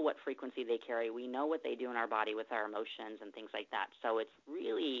know what frequency they carry. We know what they do in our body with our emotions and things like that. So it's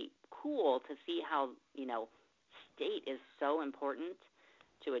really cool to see how, state is so important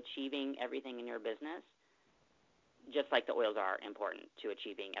to achieving everything in your business, just like the oils are important to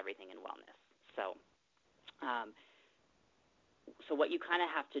achieving everything in wellness. So what you kind of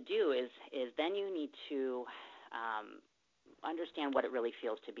have to do is then you need to understand what it really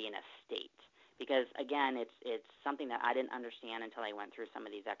feels to be in a state. Because, again, it's something that I didn't understand until I went through some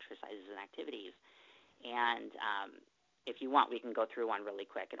of these exercises and activities. And if you want, we can go through one really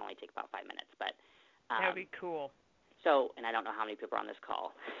quick. It only take about 5 minutes. But that would be cool. So, and I don't know how many people are on this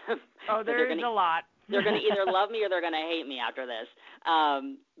call. Oh, there's a lot. They're going to either love me or they're going to hate me after this.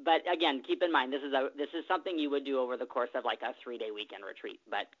 But, again, keep in mind, this is something you would do over the course of like a 3-day weekend retreat.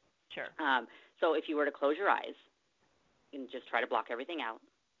 But sure. So if you were to close your eyes and just try to block everything out,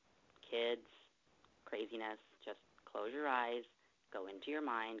 kids, craziness, just close your eyes, go into your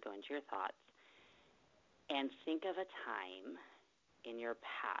mind, go into your thoughts, and think of a time in your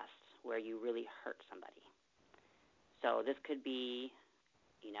past where you really hurt somebody. So this could be,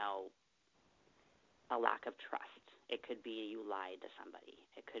 a lack of trust. It could be you lied to somebody.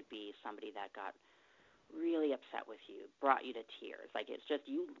 It could be somebody that got really upset with you, brought you to tears. Like it's just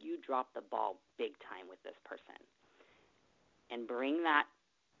you dropped the ball big time with this person. And bring that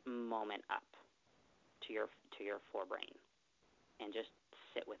moment up to your forebrain and just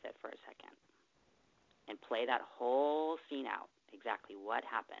sit with it for a second and play that whole scene out, exactly what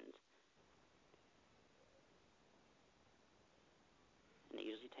happened. And it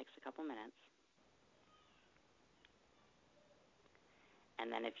usually takes a couple minutes.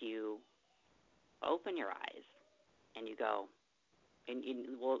 And then if you open your eyes and you go,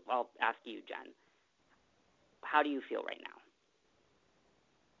 I'll ask you, Jen, how do you feel right now?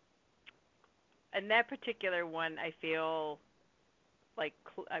 And that particular one, I feel like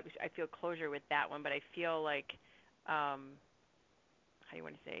I feel closure with that one, but I feel like, how do you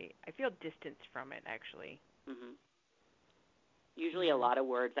want to say? I feel distance from it, actually. Mm-hmm. Usually a lot of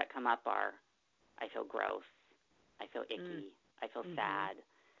words that come up are, I feel gross, I feel icky, I feel sad,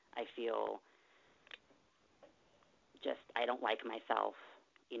 I feel just, I don't like myself,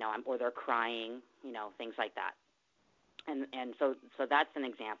 or they're crying, things like that. And so that's an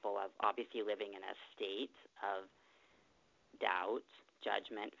example of obviously living in a state of doubt,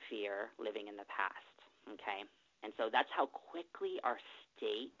 judgment, fear, living in the past. Okay? And so that's how quickly our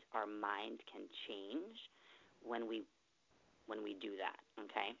state, our mind can change when we do that.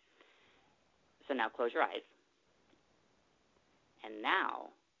 Okay? So now close your eyes. And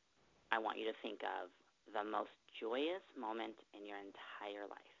now I want you to think of the most joyous moment in your entire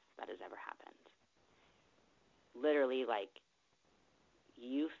life that has ever happened. Literally, like,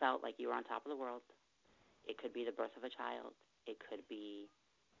 you felt like you were on top of the world. It could be the birth of a child. It could be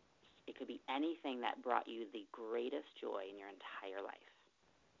anything that brought you the greatest joy in your entire life.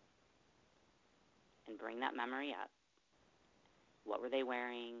 And bring that memory up. What were they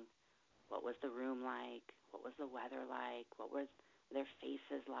wearing? What was the room like? What was the weather like? What were their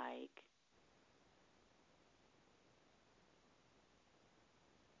faces like?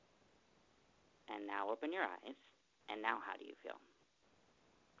 And now open your eyes. And now how do you feel?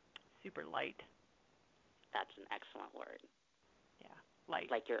 Super light. That's an excellent word. Yeah,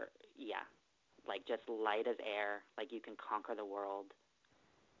 light. Like like just light as air, like you can conquer the world.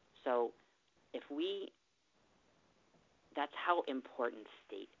 So that's how important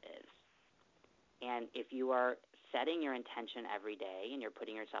state is. And if you are setting your intention every day and you're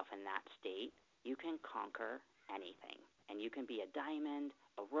putting yourself in that state, you can conquer anything. And you can be a diamond,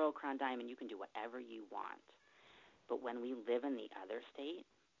 a Royal Crown diamond, you can do whatever you want. But when we live in the other state,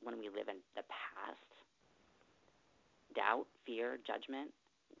 when we live in the past, doubt, fear, judgment,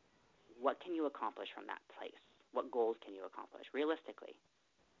 what can you accomplish from that place? What goals can you accomplish realistically?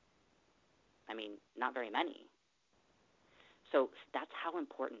 I mean, not very many. So that's how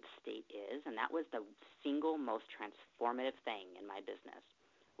important state is, and that was the single most transformative thing in my business,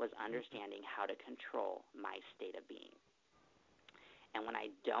 was understanding how to control my state of being. And when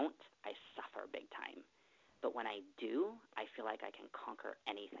I don't, I suffer big time. But when I do, I feel like I can conquer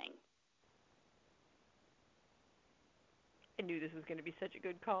anything. I knew this was going to be such a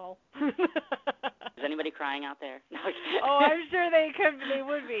good call. Is anybody crying out there? No. Oh, I'm sure they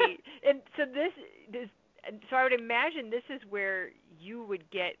would be. And so so I would imagine this is where you would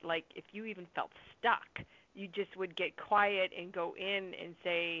get, like, if you even felt stuck, you just would get quiet and go in and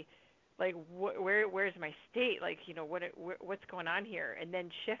say, like, where's my state? Like, what's going on here? And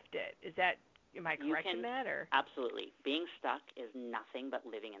then shift it. Am I correct in that? Or? Absolutely. Being stuck is nothing but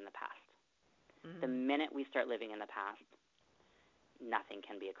living in the past. Mm-hmm. The minute we start living in the past, nothing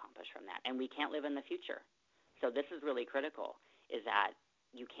can be accomplished from that. And we can't live in the future. So this is really critical, is that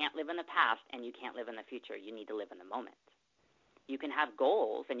you can't live in the past and you can't live in the future. You need to live in the moment. You can have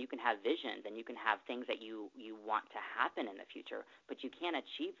goals and you can have visions and you can have things that you want to happen in the future, but you can't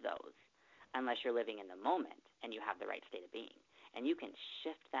achieve those unless you're living in the moment and you have the right state of being. And you can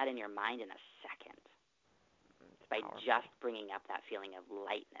shift that in your mind in a second by just bringing up that feeling of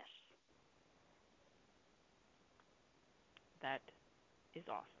lightness. That is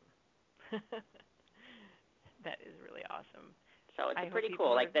awesome. That is really awesome. So it's pretty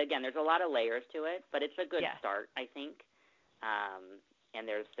cool. Like, again, there's a lot of layers to it, but it's a good start, I think. And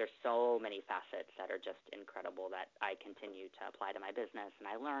there's so many facets that are just incredible that I continue to apply to my business and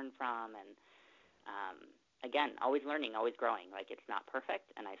I learn from. And again, always learning, always growing. Like, it's not perfect,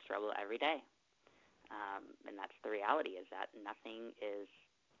 and I struggle every day. And that's the reality, is that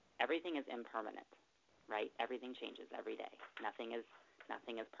everything is impermanent, right? Everything changes every day. Nothing is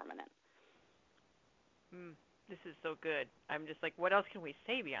permanent. This is so good. I'm just like, what else can we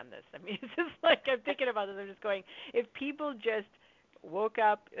say beyond this? I mean, it's just like, I'm thinking about this. I'm just going, if people just woke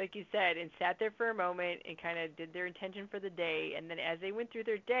up, like you said, and sat there for a moment and kind of did their intention for the day, and then as they went through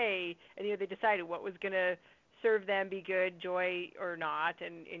their day, and they decided what was going to serve them, be good, joy or not,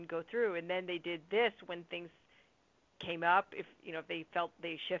 and go through, and then they did this when things came up, if they felt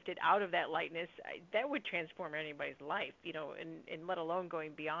they shifted out of that lightness, that would transform anybody's life, and let alone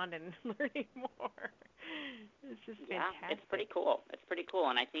going beyond and learning more. It's just fantastic. Yeah, it's pretty cool.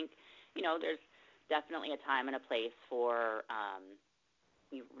 And I think, there's definitely a time and a place for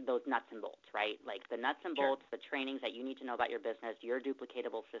those nuts and bolts, right? Like the nuts and bolts, the trainings that you need to know about your business, your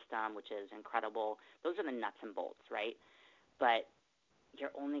duplicatable system, which is incredible. Those are the nuts and bolts, right? But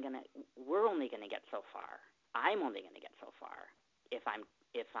we're only gonna get so far. I'm only going to get so far if I'm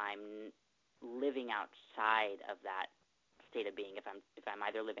living outside of that state of being. If I'm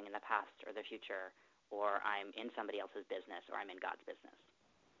either living in the past or the future, or I'm in somebody else's business, or I'm in God's business.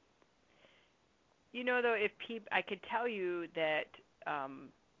 Though, I could tell you that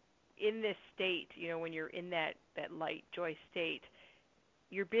in this state, when you're in that light joy state,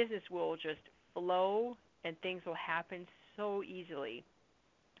 your business will just flow and things will happen so easily.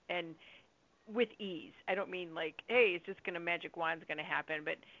 And with ease. I don't mean like, hey, it's just gonna magic wand's gonna happen,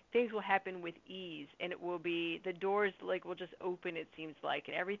 but things will happen with ease, and it will be the doors like will just open. It seems like,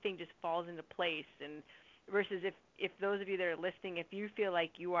 and everything just falls into place. And versus if those of you that are listening, if you feel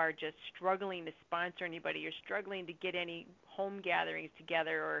like you are just struggling to sponsor anybody, you're struggling to get any home gatherings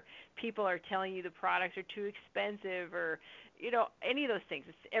together, or people are telling you the products are too expensive, or any of those things.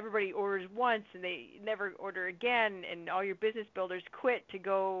 Everybody orders once and they never order again, and all your business builders quit to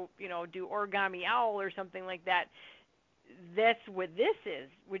go, do Origami Owl or something like that. That's what this is.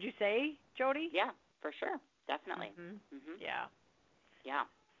 Would you say, Jody? Yeah, for sure, definitely. Yeah.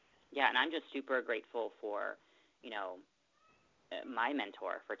 Yeah, and I'm just super grateful for, my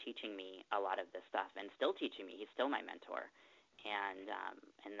mentor for teaching me a lot of this stuff and still teaching me. He's still my mentor, and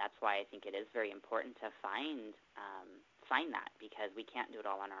that's why I think it is very important to find that, because we can't do it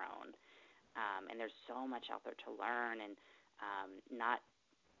all on our own, and there's so much out there to learn, and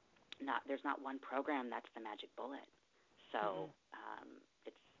there's not one program that's the magic bullet. So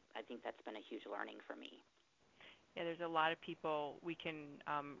I think that's been a huge learning for me. Yeah, there's a lot of people we can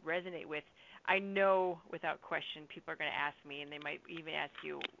resonate with. I know without question people are going to ask me, and they might even ask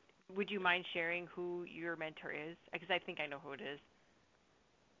you, would you mind sharing who your mentor is? Because I think I know who it is.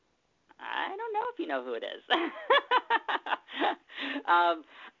 I don't know if you know who it is.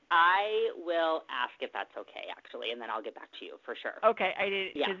 I will ask if that's okay, actually, and then I'll get back to you for sure. Okay, I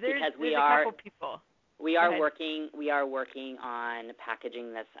did. Yeah, there's we a are, couple people. We are working on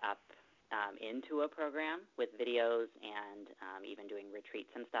packaging this up into a program with videos and even doing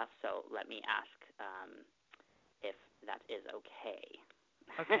retreats and stuff. So let me ask if that is okay.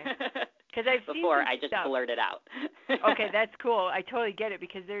 Okay. Because I've before seen I just stuff. blurt it out. Okay, that's cool. I totally get it,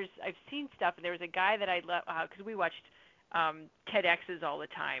 because I've seen stuff, and there was a guy that I love because we watched TEDx's all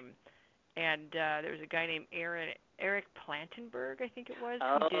the time, and there was a guy named Eric Plantenberg, I think it was.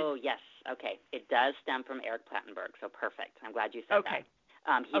 Oh, yes. Okay. It does stem from Eric Plantenberg, so perfect. I'm glad you said that.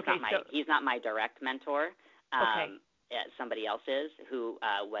 He's not my direct mentor. Somebody else is who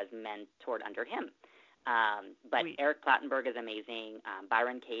was mentored under him. But Sweet. Eric Plattenberg is amazing.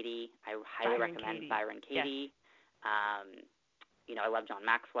 Byron Katie, I highly recommend Byron Katie. Yes. I love John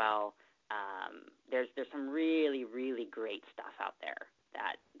Maxwell. There's some really, really great stuff out there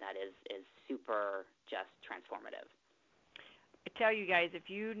that is super just transformative. I tell you guys, if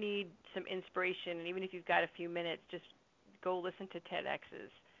you need some inspiration, and even if you've got a few minutes, just go listen to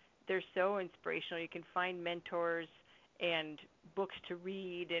TEDx's. They're so inspirational. You can find mentors and books to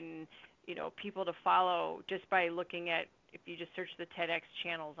read, and people to follow just by looking at, if you just search the TEDx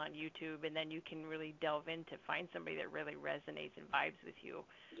channels on YouTube, and then you can really delve in to find somebody that really resonates and vibes with you.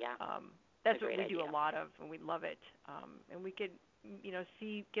 Yeah. That's what we do a lot of, and we love it. And we could,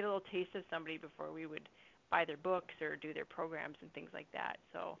 get a little taste of somebody before we would buy their books or do their programs and things like that.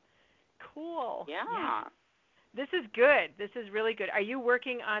 So, cool. Yeah. Yes. This is good. This is really good. Are you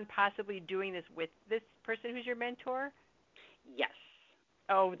working on possibly doing this with this person who's your mentor? Yes.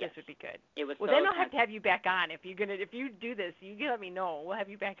 Oh, this would be good. Then I'll have to have you back on if you do this. You let me know. We'll have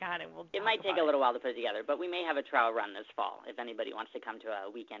you back on, and we'll. It might take a little while to put it together, but we may have a trial run this fall if anybody wants to come to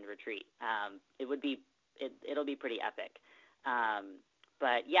a weekend retreat. It'll be pretty epic.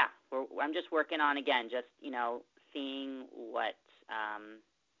 But yeah, I'm just working on, again, just seeing what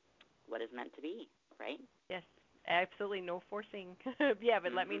is meant to be, right? Yes. Absolutely no forcing. Yeah,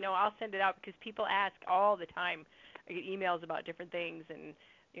 but let me know. I'll send it out, because people ask all the time. I get emails about different things, and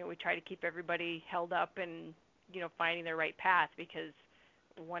we try to keep everybody held up and finding their right path, because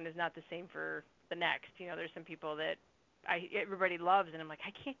one is not the same for the next. There's some people that everybody loves, and I'm like,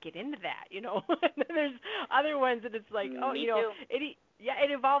 I can't get into that. And then there's other ones that it's like, Me too.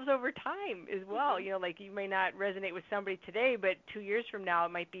 It evolves over time as well. Like you may not resonate with somebody today, but 2 years from now,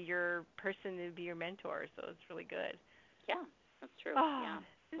 it might be your person to be your mentor. So it's really good. Yeah, that's true. Oh,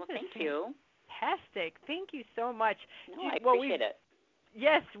 yeah. Well, thank you. Fantastic. Thank you so much. No, I appreciate it.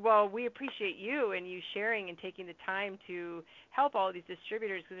 Yes, well, we appreciate you and you sharing and taking the time to help all these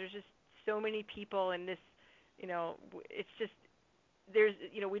distributors, because there's just so many people in this, it's just,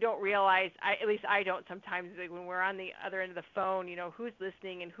 we don't realize, at least I don't sometimes, like when we're on the other end of the phone, who's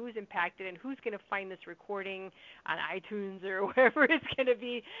listening and who's impacted and who's going to find this recording on iTunes or wherever it's going to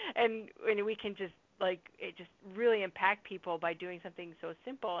be, and we can just, it just really impact people by doing something so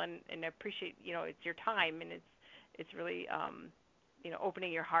simple, and I appreciate, it's your time, and it's really,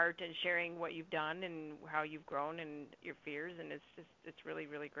 opening your heart and sharing what you've done and how you've grown and your fears, and it's really,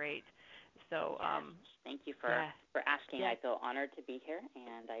 really great. So, thank you for asking. I feel honored to be here,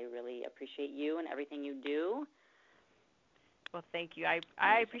 and I really appreciate you and everything you do. Well, thank you. I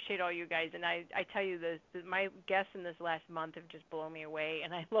appreciate all you guys, and I tell you my guests in this last month have just blown me away,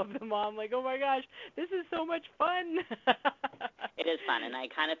 and I love them all. I'm like, oh my gosh, this is so much fun. It is fun, and I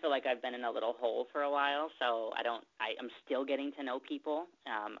kind of feel like I've been in a little hole for a while, so I'm still getting to know people.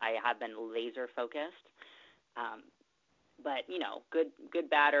 I have been laser focused, but good,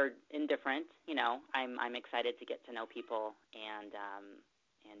 bad, or indifferent. I'm excited to get to know people and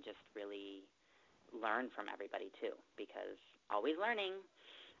just really learn from everybody too, because always learning.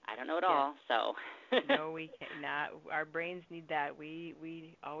 I don't know it all, so. No, we cannot. Our brains need that.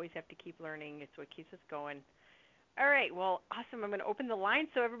 We always have to keep learning. It's what keeps us going. All right. Well, awesome. I'm going to open the line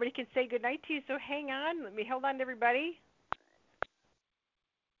so everybody can say goodnight to you. So hang on. Let me hold on to everybody.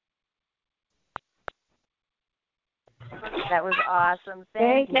 That was awesome.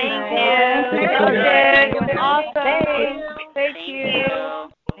 Thank you. Thank you. Awesome. Thank you.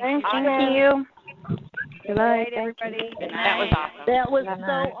 Thank you. Good night, everybody. Good night. That was awesome. That was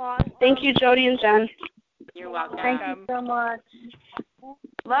so awesome. Thank you, Jody and Jen. You're welcome. Thank you so much.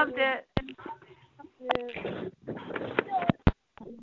 Loved it.